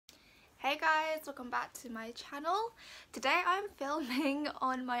Hey guys, welcome back to my channel. Today I'm filming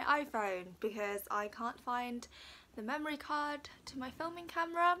on my iPhone because I can't find the memory card to my filming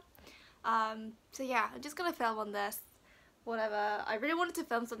camera. So yeah, I'm just gonna film on this, whatever. I really wanted to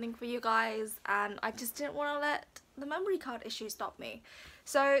film something for you guys and I just didn't want to let the memory card issue stop me.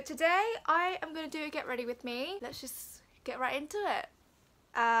 So today I am gonna do a get ready with me. Let's just get right into it.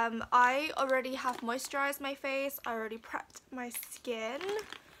 I already have moisturized my face, I already prepped my skin.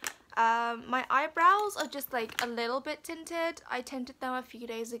 My eyebrows are just like a little bit tinted. I tinted them a few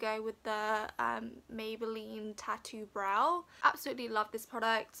days ago with the Maybelline Tattoo Brow. Absolutely love this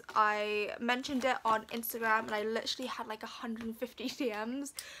product. I mentioned it on Instagram and I literally had like 150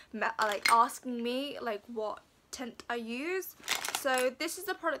 DMs like asking me like what tint I use. So this is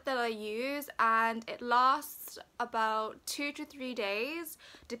the product that I use and it lasts about 2 to 3 days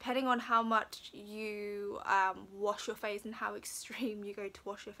depending on how much you wash your face and how extreme you go to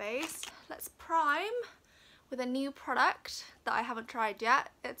wash your face. Let's prime with a new product that I haven't tried yet.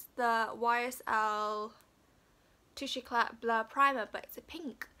 It's the YSL Touche Éclat Blur Primer, but it's a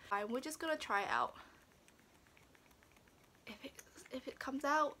pink. And we're just gonna try it out. If it comes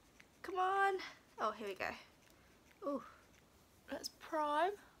out, come on. Oh, here we go. Ooh. Let's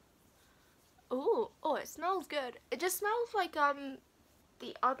prime. Ooh, oh, it smells good. It just smells like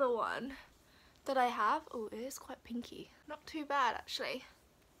the other one that I have. Oh, it is quite pinky. Not too bad actually.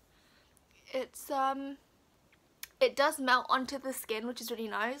 It's it does melt onto the skin, which is really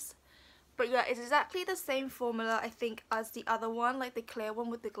nice. But yeah, it's exactly the same formula I think as the other one, like the clear one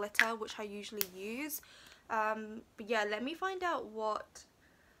with the glitter, which I usually use. But yeah, let me find out what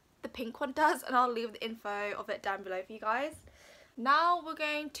the pink one does and I'll leave the info of it down below for you guys. Now we're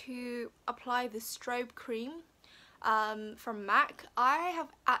going to apply the strobe cream from MAC. I have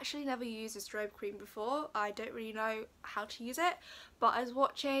actually never used a strobe cream before. I don't really know how to use it, but I was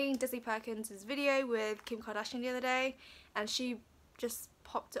watching Disney Perkins' video with Kim Kardashian the other day and she just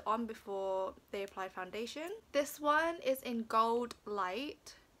popped it on before they applied foundation. This one is in Gold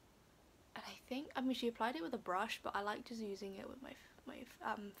Light and I mean she applied it with a brush, but I like just using it with my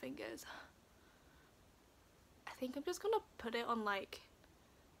fingers. I think I'm just gonna put it on like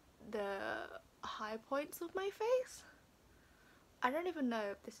the high points of my face. I don't even know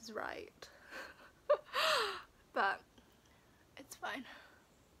if this is right but it's fine.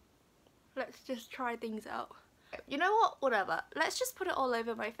 Let's just try things out. You know what, whatever, let's just put it all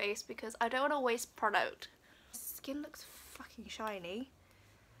over my face because I don't want to waste product. Skin looks fucking shiny,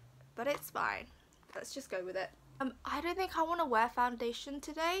 but it's fine. Let's just go with it. I don't think I want to wear foundation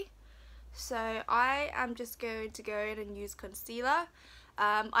today, so I am just going to go in and use concealer.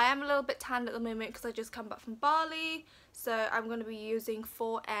 I am a little bit tanned at the moment because I just come back from Bali, so I'm going to be using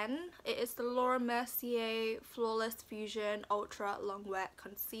 4N. It is the Laura Mercier Flawless Fusion Ultra Long Wear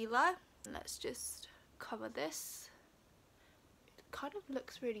Concealer. Let's just cover this. It kind of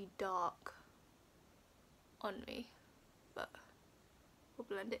looks really dark on me, but we'll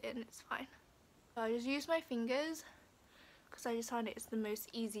blend it in, it's fine. So I just use my fingers because I just find it's the most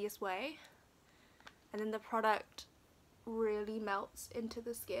easiest way, and then the product really melts into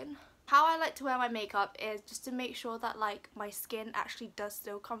the skin. How I like to wear my makeup is just to make sure that like my skin actually does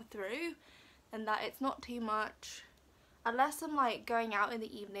still come through and that it's not too much. Unless I'm like going out in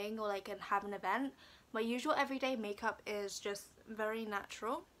the evening or like and have an event, my usual everyday makeup is just very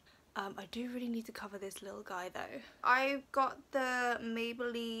natural. I do really need to cover this little guy though. I got the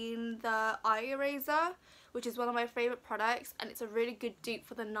Maybelline the eye eraser, which is one of my favourite products, and it's a really good dupe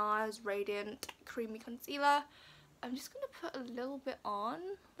for the NARS Radiant Creamy Concealer. I'm just going to put a little bit on,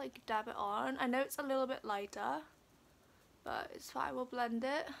 like dab it on. I know it's a little bit lighter, but it's fine, we'll blend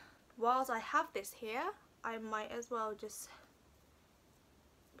it. Whilst I have this here, I might as well just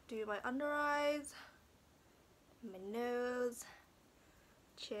do my under eyes, my nose,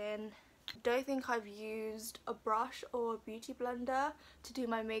 chin. I don't think I've used a brush or a beauty blender to do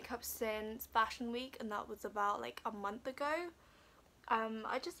my makeup since Fashion Week, and that was about like a month ago.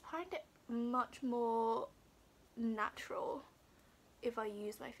 I just find it much more natural if I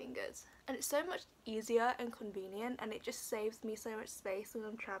use my fingers, and it's so much easier and convenient, and it just saves me so much space when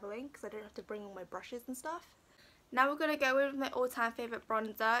I'm traveling because I don't have to bring all my brushes and stuff. Now we're going to go in with my all-time favourite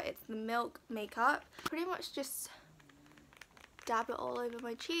bronzer. It's the Milk Makeup. Pretty much just dab it all over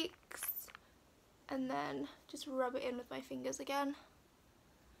my cheeks and then just rub it in with my fingers again.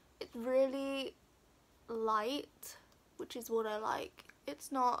 It's really light, which is what I like.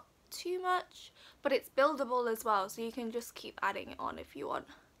 It's not too much, but it's buildable as well, so you can just keep adding it on if you want.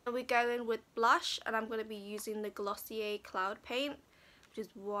 And we go in with blush, and I'm going to be using the Glossier Cloud Paint, which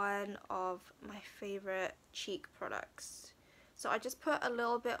is one of my favourite cheek products. So I just put a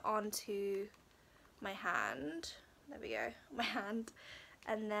little bit onto my hand. There we go, my hand.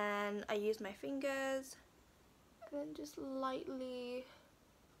 And then I use my fingers and then just lightly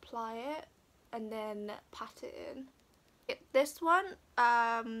apply it and then pat it in. This one,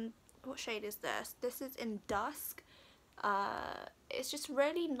 what shade is this? This is in Dusk. It's just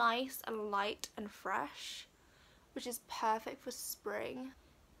really nice and light and fresh, which is perfect for spring.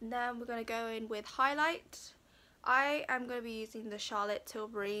 And then we're going to go in with highlight. I am going to be using the Charlotte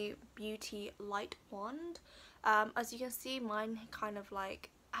Tilbury Beauty Light Wand. As you can see, mine kind of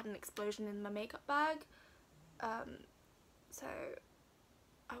like had an explosion in my makeup bag. So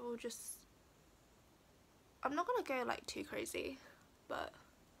I will just, I'm not going to go like too crazy, but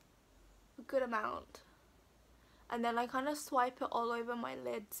a good amount. And then I kind of swipe it all over my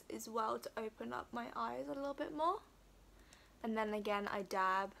lids as well to open up my eyes a little bit more. And then again I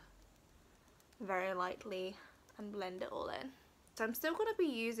dab very lightly and blend it all in. So I'm still going to be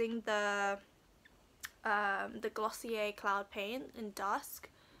using the Glossier Cloud Paint in Dusk.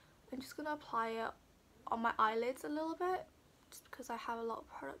 I'm just going to apply it on my eyelids a little bit, just because I have a lot of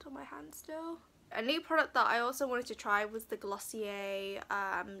product on my hand still. A new product that I also wanted to try was the Glossier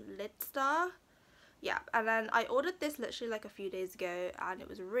Lid Star. Yeah, and then I ordered this literally like a few days ago and it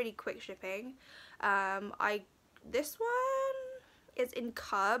was really quick shipping. This one is in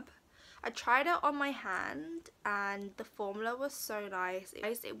Cub. I tried it on my hand and the formula was so nice.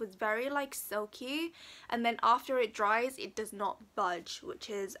 It was very like silky, and then after it dries it does not budge,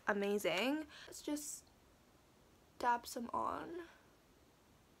 which is amazing. Let's just dab some on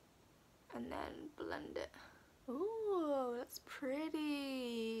and then blend it. Ooh, that's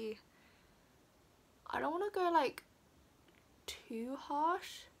pretty. I don't want to go like too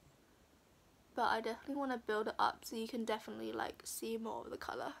harsh, but I definitely want to build it up so you can definitely like see more of the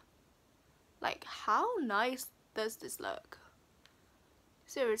colour. Like, how nice does this look?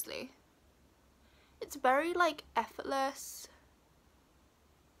 Seriously. It's very like effortless.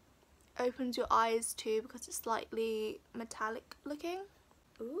 Opens your eyes too because it's slightly metallic looking.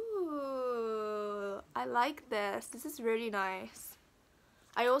 Ooh, I like this. This is really nice.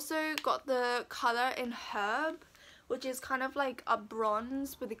 I also got the colour in Herb, which is kind of like a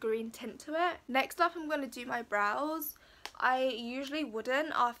bronze with a green tint to it. Next up I'm going to do my brows. I usually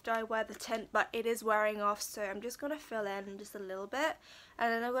wouldn't after I wear the tint, but it is wearing off, so I'm just going to fill in just a little bit.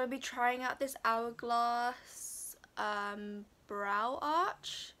 And then I'm going to be trying out this Hourglass brow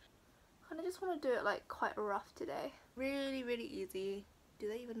arch. I kind of just want to do it like quite rough today. Really, really easy. Do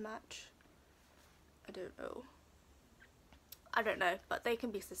they even match? I don't know. I don't know, but they can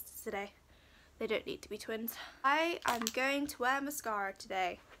be sisters today. They don't need to be twins. I am going to wear mascara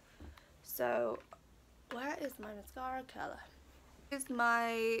today. So, where is my mascara colour? This is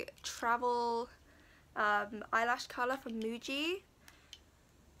my travel eyelash colour from Muji.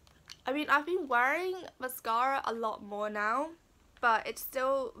 I mean, I've been wearing mascara a lot more now, but it's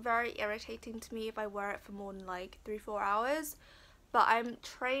still very irritating to me if I wear it for more than like 3-4 hours. But I'm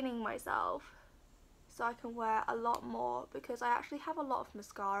training myself so I can wear a lot more, because I actually have a lot of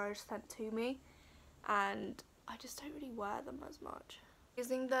mascaras sent to me and I just don't really wear them as much.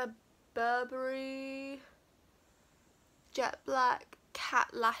 Using the Burberry Jet Black Cat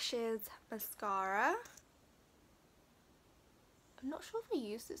Lashes mascara. I'm not sure if I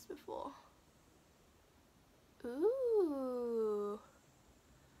used this before. Ooh,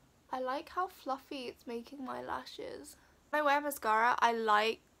 I like how fluffy it's making my lashes. When I wear mascara, I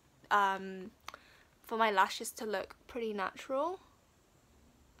like for my lashes to look pretty natural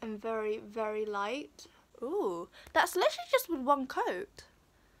and very, very light. Ooh, that's literally just with one coat.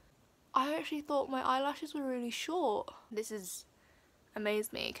 I actually thought my eyelashes were really short. This is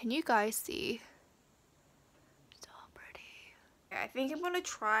amazed me. Can you guys see? So pretty. Okay, I think I'm gonna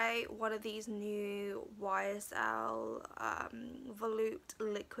try one of these new YSL Volute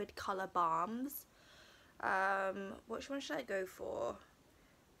liquid color balms. Which one should I go for?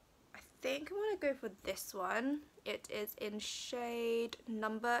 I think I'm gonna go for this one. It is in shade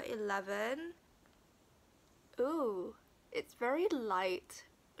number 11. Ooh, it's very light,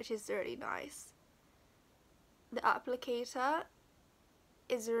 which is really nice. The applicator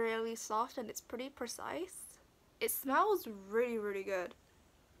is really soft and it's pretty precise. It smells really, really good.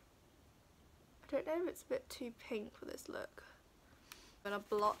 I don't know if it's a bit too pink for this look. I'm gonna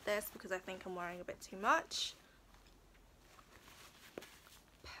blot this because I think I'm wearing a bit too much.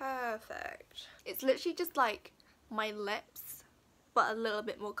 Perfect. It's literally just like my lips, but a little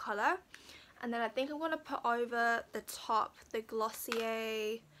bit more colour. And then I think I'm going to put over the top the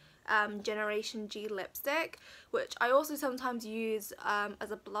Glossier Generation G lipstick, which I also sometimes use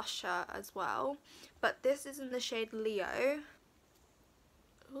as a blusher as well. But this is in the shade Leo.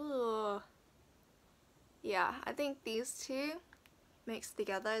 yeah, I think these two mixed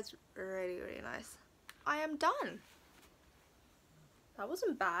together is really, really nice. I am done. That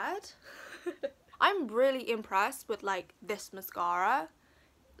wasn't bad. I'm really impressed with like this mascara.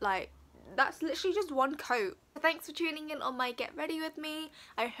 Like, that's literally just one coat. Thanks for tuning in on my Get Ready With Me.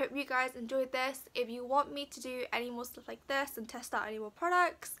 I hope you guys enjoyed this. If you want me to do any more stuff like this and test out any more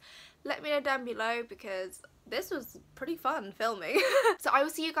products, let me know down below because this was pretty fun filming. So I will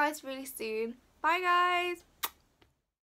see you guys really soon. Bye guys!